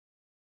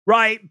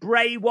Right,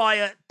 Bray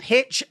Wyatt,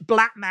 pitch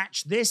black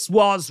match. This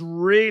was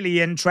really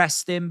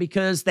interesting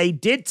because they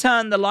did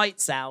turn the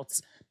lights out,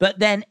 but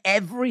then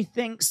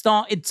everything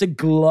started to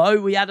glow.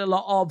 We had a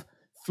lot of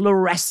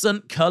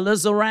fluorescent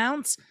colors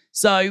around.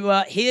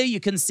 So here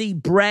you can see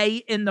Bray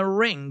in the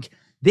ring.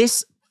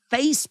 This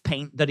face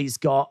paint that he's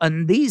got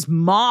and these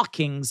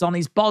markings on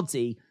his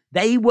body,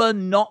 they were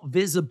not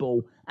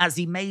visible as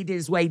he made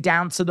his way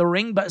down to the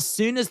ring. But as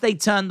soon as they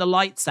turned the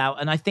lights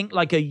out, and I think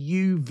like a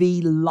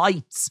UV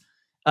light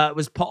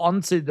was put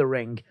onto the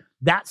ring,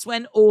 that's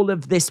when all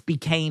of this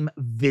became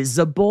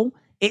visible.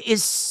 It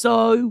is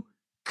so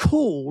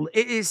cool.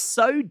 It is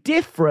so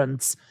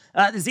different.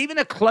 There's even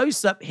a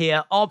close-up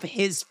here of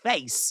his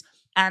face.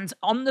 And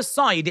on the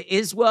side, it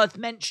is worth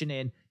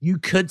mentioning, you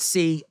could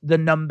see the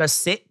number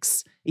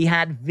 6. He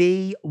had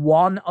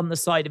V1 on the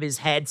side of his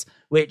head,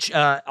 which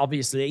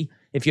obviously,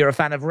 if you're a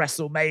fan of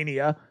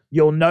WrestleMania,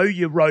 you'll know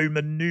your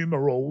Roman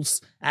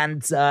numerals.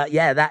 And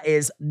yeah, that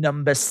is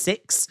number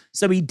 6.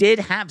 So he did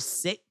have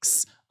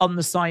 6 on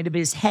the side of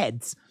his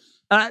head.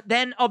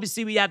 Then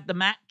obviously we had the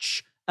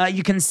match.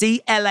 You can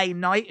see LA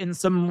Knight in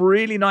some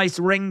really nice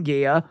ring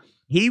gear.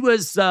 He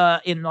was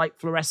in like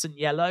fluorescent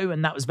yellow,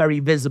 and that was very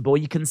visible.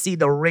 You can see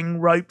the ring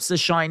ropes are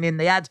shining.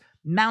 They had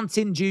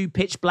Mountain Dew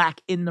pitch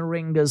black in the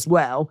ring as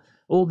well.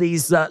 All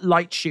these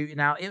lights shooting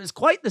out. It was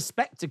quite the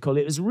spectacle.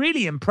 It was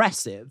really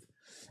impressive.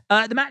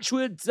 The match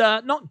would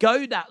not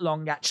go that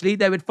long, actually.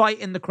 They would fight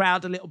in the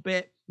crowd a little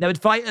bit. They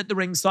would fight at the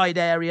ringside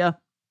area.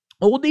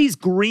 All these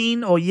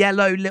green or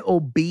yellow little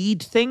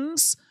bead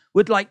things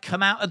would like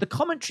come out of the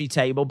commentary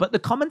table, but the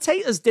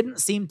commentators didn't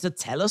seem to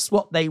tell us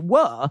what they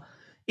were.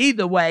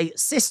 Either way,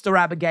 Sister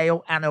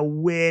Abigail and a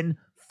win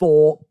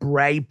for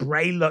Bray.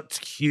 Bray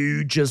looked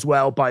huge as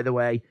well, by the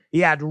way. He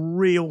had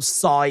real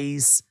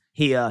size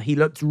here. He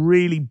looked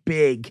really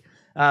big.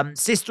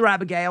 Sister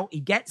Abigail, he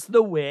gets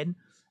the win.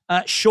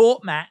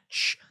 Short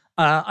match.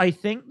 I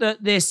think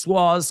that this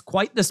was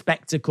quite the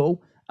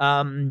spectacle.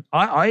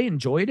 I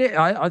enjoyed it.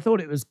 I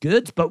thought it was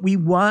good, but we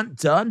weren't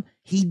done.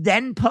 He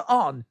then put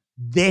on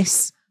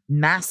this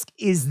mask.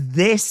 Is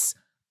this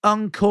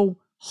Uncle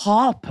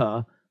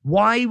Harper?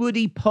 Why would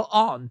he put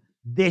on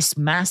this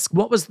mask?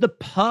 What was the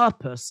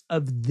purpose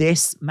of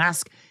this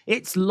mask?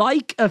 It's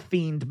like a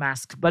Fiend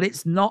mask, but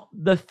it's not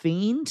the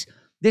Fiend.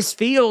 This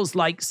feels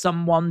like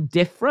someone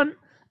different,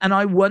 and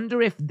I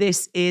wonder if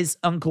this is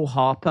Uncle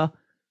Harper.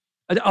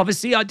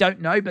 Obviously, I don't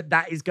know, but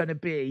that is going to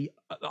be,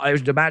 I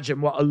would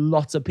imagine, what a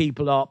lot of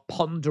people are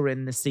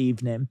pondering this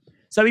evening.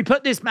 So he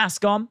put this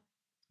mask on.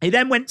 He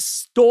then went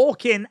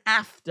stalking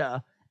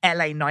after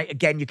LA Knight.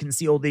 Again, you can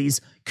see all these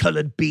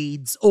colored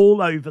beads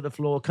all over the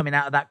floor coming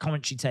out of that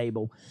commentary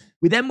table.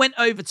 We then went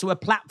over to a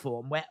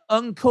platform where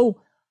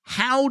Uncle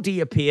Howdy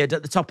appeared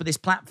at the top of this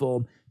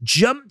platform,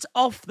 jumped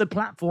off the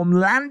platform,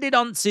 landed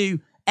onto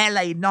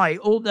LA Knight,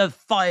 all the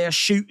fire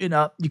shooting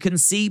up. You can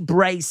see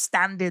Bray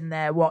standing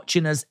there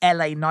watching as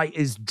LA Knight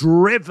is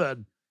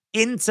driven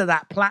into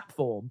that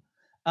platform.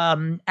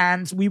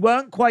 And we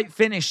weren't quite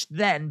finished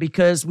then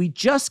because we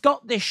just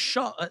got this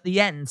shot at the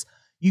end.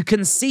 You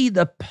can see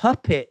the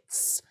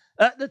puppets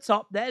at the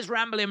top. There's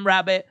Ramblin'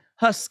 Rabbit,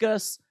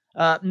 Huskus,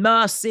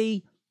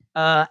 Mercy,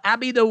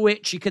 Abby the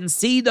Witch. You can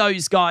see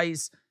those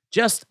guys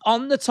just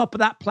on the top of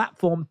that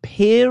platform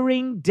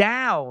peering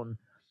down,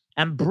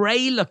 and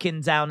Bray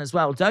looking down as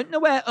well. Don't know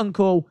where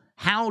Uncle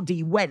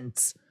Howdy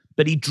went,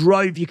 but he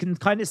drove. You can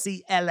kind of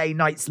see LA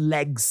Knight's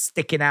legs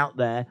sticking out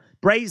there.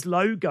 Bray's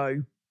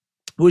logo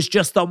was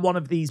just on one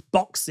of these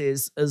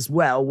boxes as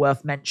well,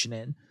 worth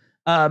mentioning.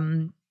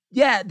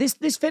 Yeah,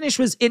 this finish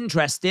was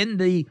interesting.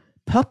 The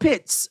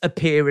puppets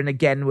appearing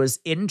again was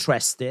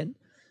interesting.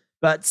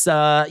 But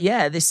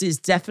yeah, this is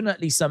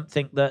definitely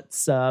something that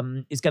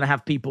is going to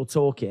have people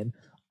talking.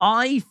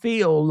 I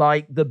feel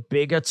like the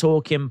bigger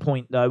talking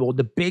point, though, or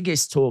the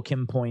biggest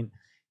talking point,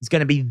 is going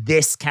to be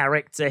this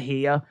character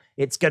here.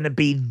 It's going to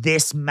be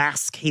this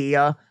mask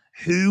here.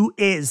 Who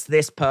is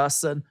this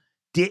person?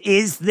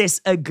 Is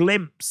this a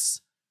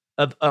glimpse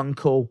of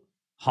Uncle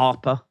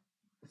Harper?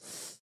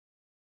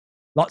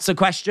 Lots of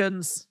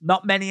questions,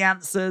 not many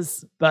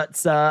answers,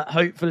 but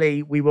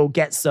hopefully we will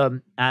get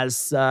some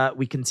as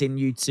we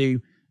continue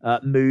to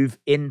move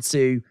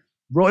into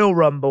Royal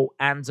Rumble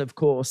and, of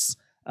course,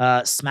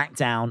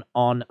 SmackDown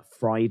on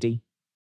Friday.